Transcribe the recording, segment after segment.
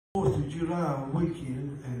of July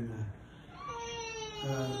weekend, and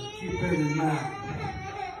keep that in mind.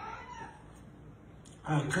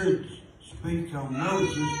 I could speak on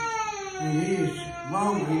Moses and his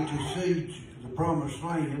longing to see the promised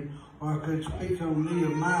land, or I could speak on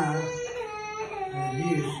Nehemiah and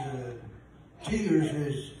his tears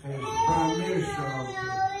as Prime Minister of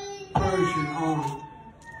the Persian army.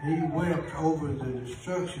 He wept over the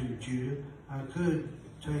destruction of Judah. I could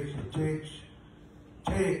take the text,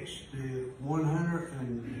 the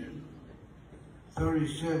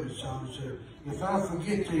 137th Psalm said, "If I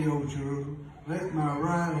forget thee, O Jerusalem, let my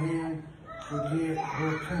right hand forget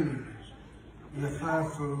her cunningness. If I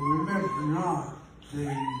remember not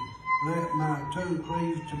thee, let my tongue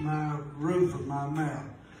cleave to my roof of my mouth.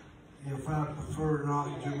 If I prefer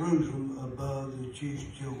not Jerusalem above the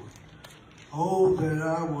chief joy." Oh, that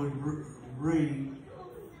I would read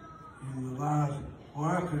in the life,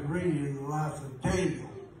 or I could read in the life of Daniel.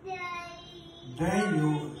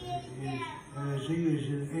 Daniel, as he is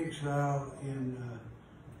in exile in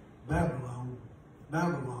Babylon,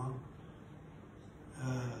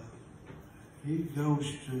 he goes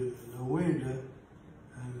to the window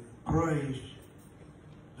and prays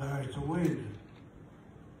there at the window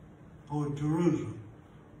for Jerusalem.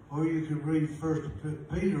 Or you could read 1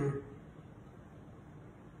 Peter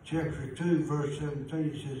chapter 2, verse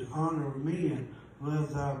 17. It says, "Honor men,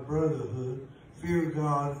 love thy brotherhood, fear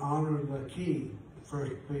God, honor the king."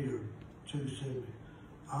 1 Peter 2:7.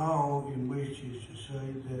 All in which is to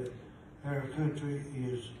say that our country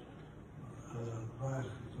is like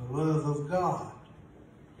the love of God.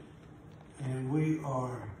 And we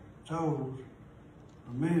are told,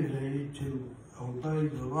 or mandated to obey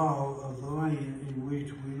the law of the land in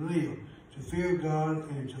which we live, to fear God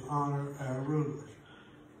and to honor our rulers.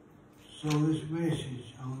 So this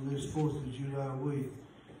message on this 4th of July week,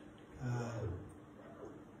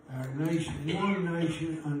 our nation, one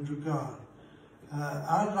nation under God.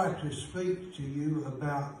 I'd like to speak to you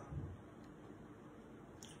about,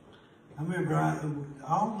 I remember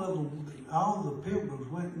all the pilgrims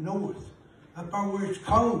went north, up there where it's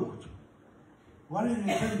cold. Why didn't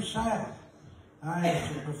they come south? I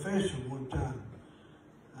asked a professor one time,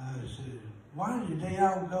 I said, why did they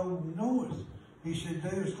all go north? He said,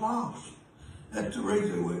 they was lost. That's the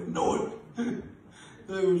reason they went north.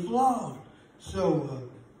 They was lost. So,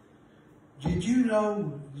 did you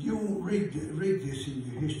know, you won't read this in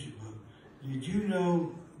your history book, did you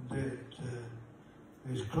know that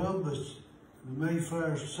as Columbus, the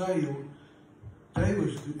Mayflower sailed, they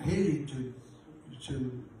was headed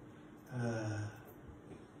to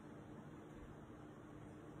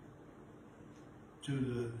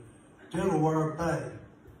the Delaware Bay,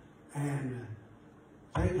 and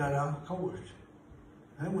they got off course.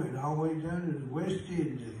 They went all the way down to the West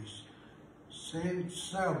Indies, San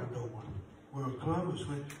Salvador, where Columbus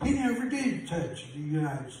went. He never did touch the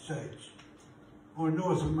United States or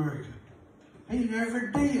North America. He never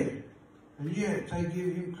did. And yet they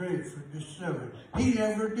give him credit for discovering. He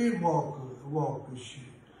never did walk the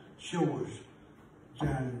shores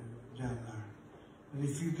down there. And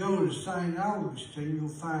if you go to St. Augustine, you'll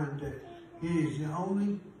find that it is the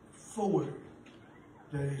only fort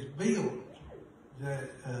that is built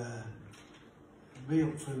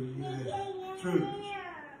for the U.S. troops.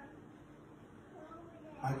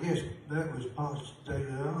 I guess that was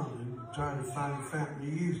postulated on and trying to find a fountain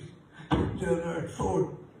of youth down there at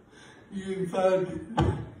Fort. You didn't find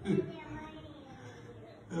it.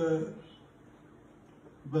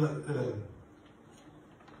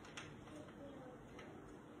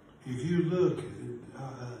 If you look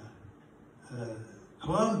at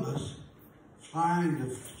Columbus flying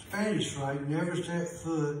the Spanish flag, never set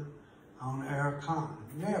foot on our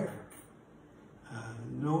continent, never.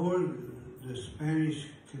 Nor the Spanish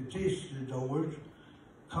conquistadors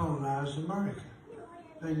colonized America.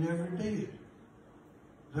 They never did.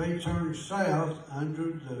 They turned south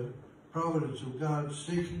under the providence of God,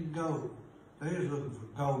 seeking gold. They was looking for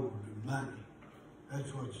gold and money.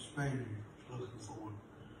 That's what the Spaniards was looking for.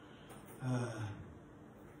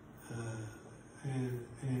 And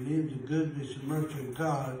in the goodness and mercy of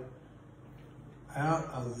God, out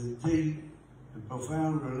of the deep and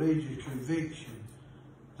profound religious conviction,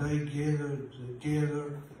 they gathered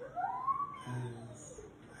together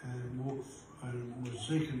and were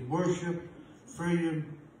seeking worship,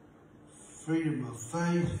 freedom of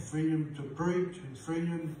faith, freedom to preach, and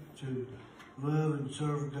freedom to love and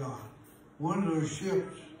serve God. One of those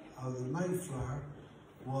ships of the Mayflower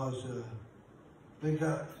was, they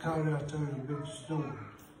got caught out there in a big storm.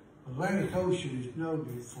 The Atlantic Ocean is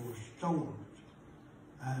noted for storms.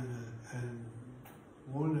 And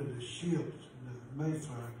one of the ships, the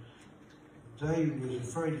Mayflower, David was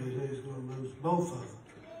afraid that they was going to lose both of them.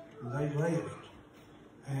 And they left.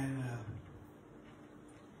 And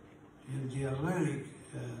in the Atlantic,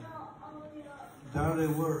 there they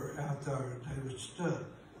were out there. They were stuck.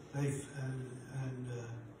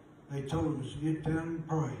 They told us to get down and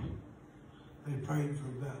pray. They prayed for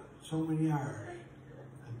about so many hours.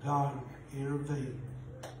 And God intervened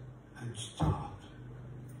and stopped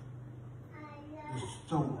the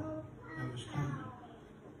storm that was coming.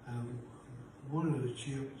 One of the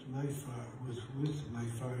ships, Mayflower, was with the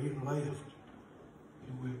Mayflower. It left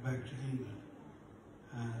and went back to England.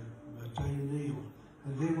 But they kneeled.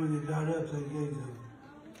 And then when they got up, they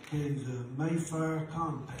gave the Mayflower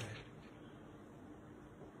Compact.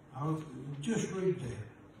 I'll just read that.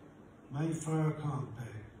 Mayflower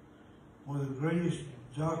Compact. One of the greatest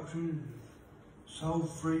doctrines, soul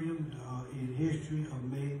freedom in history of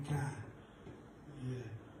mankind. Yeah.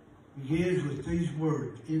 Begins with these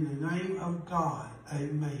words, in the name of God,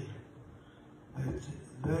 amen.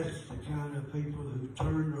 That's the kind of people who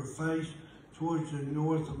turn their face towards the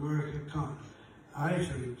North American continent.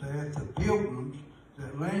 Actually, the Pilgrims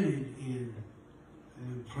that landed in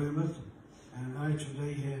Plymouth, and actually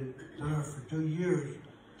they had there for 2 years,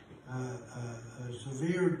 a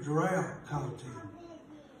severe drought caught them,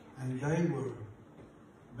 and they were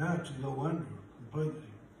about to go under completely.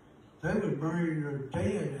 They were burying their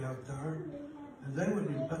dead out there, and they wouldn't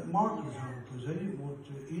even put markers on them because they didn't want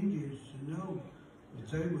the Indians to know that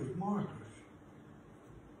they was markers.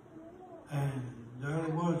 And there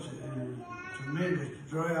was a tremendous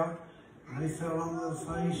drought, and they fell on their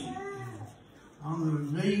face and on their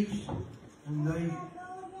knees, and they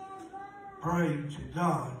prayed to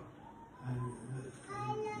God. And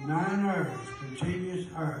 9 hours, continuous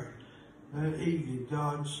hours, that evening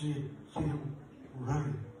God sent them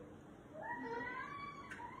rain.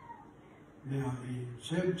 Now, in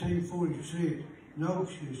 1746,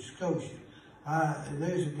 Nova Scotia,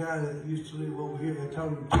 there's a guy that used to live over here, they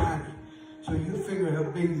called him Tiny. So you figure how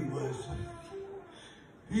big he was.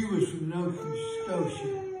 He was from Nova Scotia,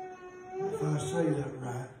 if I say that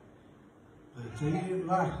right. But they didn't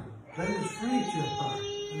like him. They was French up there,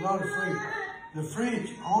 a lot of French. The French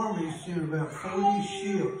army sent about 40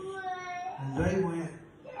 ships, and they went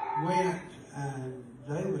and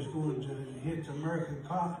they was going to hit the American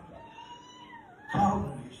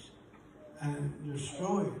colonies and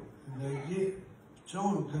destroy them. And they did. Some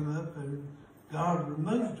of them come up and God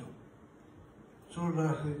removed them. Sort of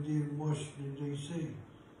like they did in Washington, D.C.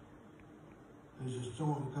 There's a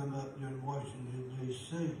storm come up during Washington,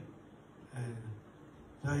 D.C. And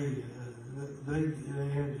they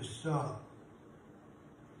had to stop.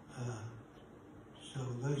 So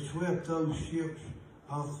they swept those ships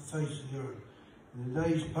off the face of the earth. In the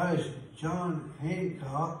days past, John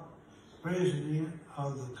Hancock, President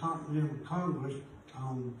of the Continental Congress,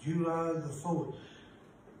 on July the 4th.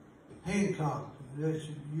 Hancock,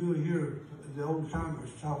 you'll hear the old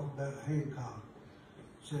timers talk about Hancock.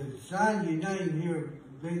 Said, sign your name here,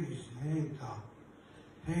 big as Hancock.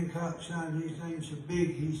 Hancock signed his name so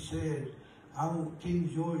big, he said, I want King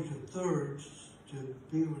George III to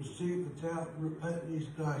be able to see without putting his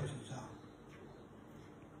glasses on.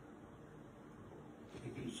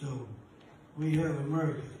 So, we have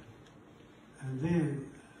America. And then,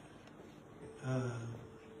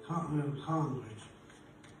 Continental Congress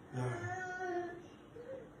there.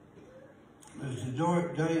 As the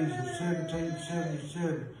dark days of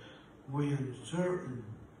 1777, when certain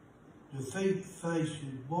defeat faced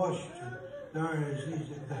Washington, there as he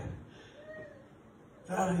said,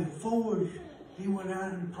 Valley Forge, he went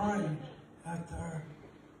out and prayed out there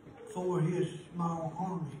for his small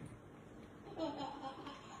army.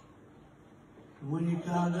 And when he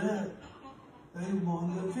got up, they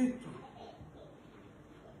won the victory.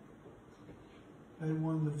 They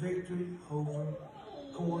won the victory over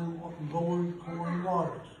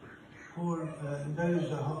Cornwallis.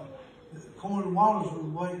 Cornwallis was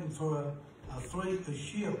waiting for a fleet of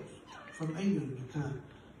ships from England to come.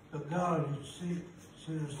 But God had sent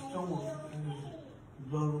a storm and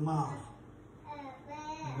blown them off.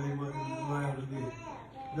 And they wasn't allowed to get it.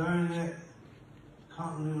 During that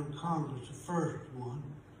Continental Congress, the first one,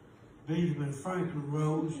 Benjamin Franklin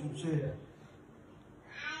rose and said,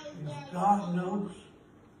 God knows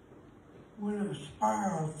when a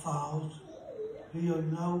sparrow falls, he'll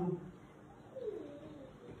know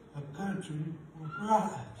a country will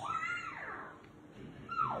rise.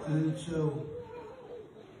 And so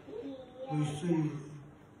we see,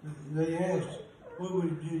 they asked, what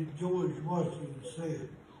would George Washington say?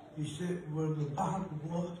 He said, where the Bible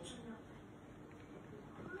was.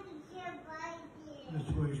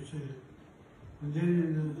 That's what he said. And then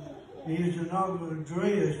in in his inaugural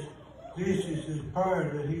address, this is his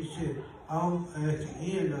prayer that he said at the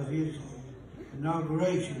end of his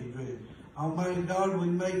inauguration address. Almighty God, we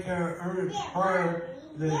make our earnest prayer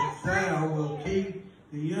that thou will keep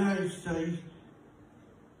the United States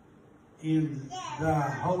in thy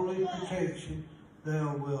holy protection.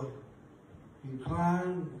 Thou will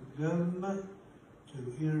incline the government to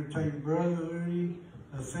entertain brotherly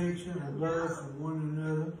affection and love for one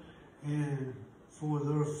another and for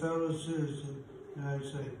their fellow citizens. And I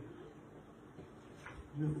say,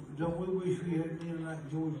 don't we wish we had been like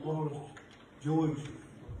George Washington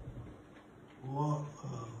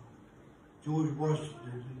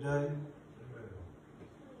today?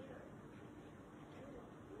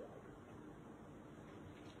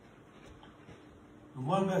 And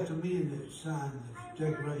what about the men that signed the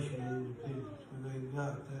Declaration of Independence when they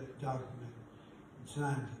got that document and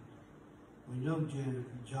signed it? We know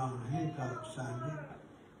John Hancock signed it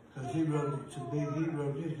because he wrote it so big. He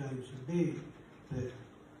wrote his name so big that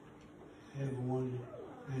everyone,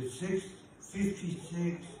 there's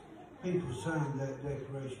 56 people signed that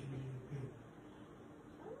Declaration of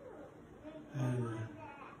Independence. And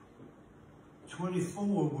 24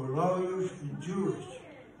 were lawyers and jurists.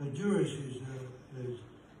 A jurist is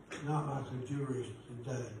not like a jurist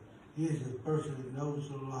today. He is a person that knows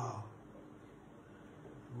the law.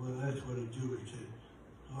 Well, that's what a jurist is,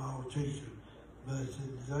 a law teacher. But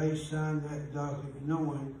they signed that document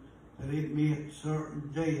knowing that it meant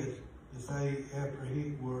certain death if they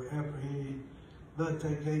were apprehended, but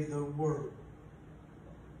they gave their word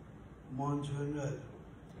one to another.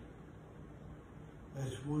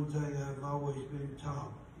 That's one thing I've always been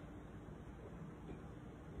taught.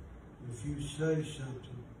 If you say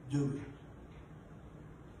something, do it.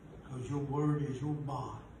 Because your word is your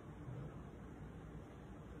bond.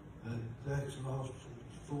 And that's lost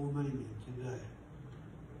its full meaning today.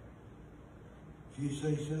 If you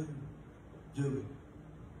say something, do it.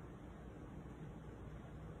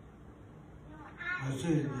 I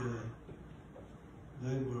said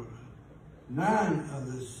they were 9 of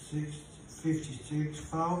the 56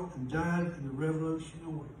 fought and died in the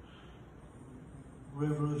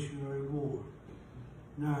Revolutionary War.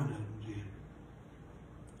 9 of them did.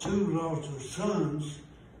 2 lost their sons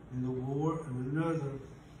in the war, and another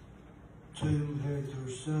 2 had their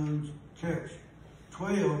sons captured.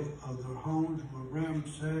 12 of their homes were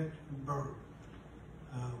ransacked and burned.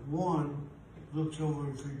 One looks over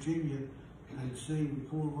in Virginia and seen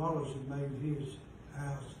Cornwallis had made his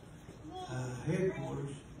house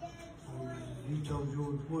headquarters. He told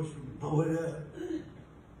George Washington to blow it up.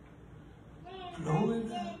 Blow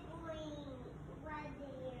it up.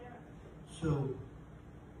 So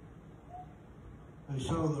they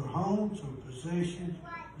saw their homes or possessions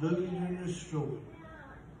looted and destroyed.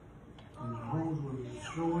 And their homes were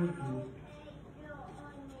destroyed. And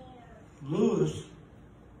Lewis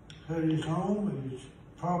had his home and his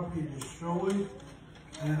property destroyed,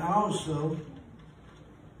 and also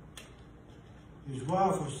his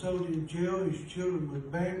wife was sold in jail. His children were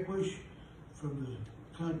vanquished from the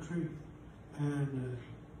country, and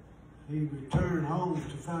he returned home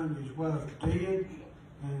to find his wife dead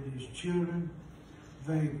and his children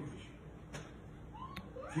vanquished.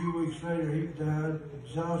 A few weeks later, he died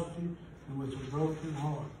exhausted and with a broken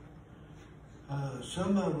heart.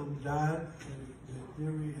 Some of them died that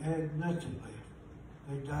never had nothing left.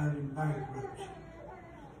 They died in bankruptcy.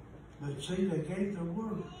 But see, they gave their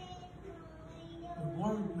word. The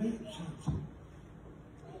word meant something.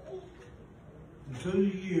 And through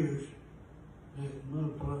the years that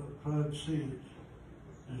Mother Pride sends,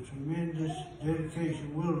 the tremendous dedication,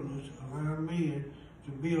 willingness of our men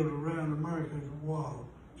to build around America's wall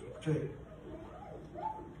to protect it.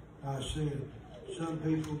 I said, some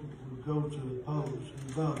people would go to the polls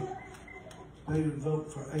and vote. They would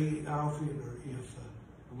vote for Adolf Hitler if a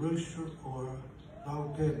rooster or a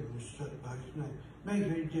dog cabin was stuck by his name. Makes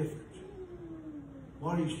any difference.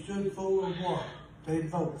 What he stood for or what, they'd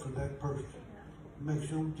vote for that person. It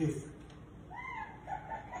makes no difference.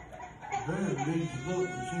 You better read the book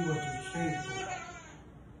and see what they stand for.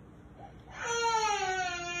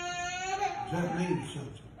 Does that mean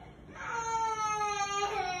something?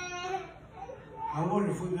 I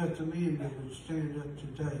wonder if we got the men that would stand up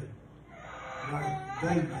today like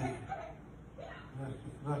they did.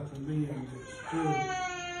 Like the men that stood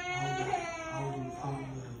on the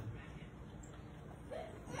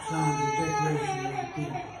signed the Declaration of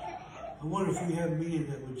Independence. I wonder if we had men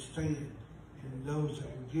that would stand and those that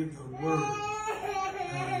would give their word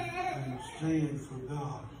and stand for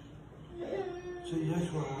God. See, that's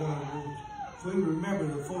what God wants. If we remember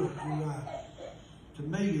the 4th of July, to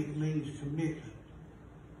me it means commitment.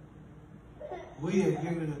 We have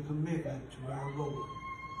given a commitment to our Lord.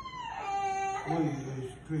 We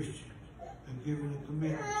as Christians have given a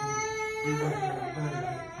commitment to be like everybody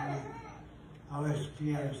that commitment. I'll ask the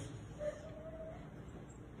pianist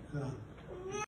to come.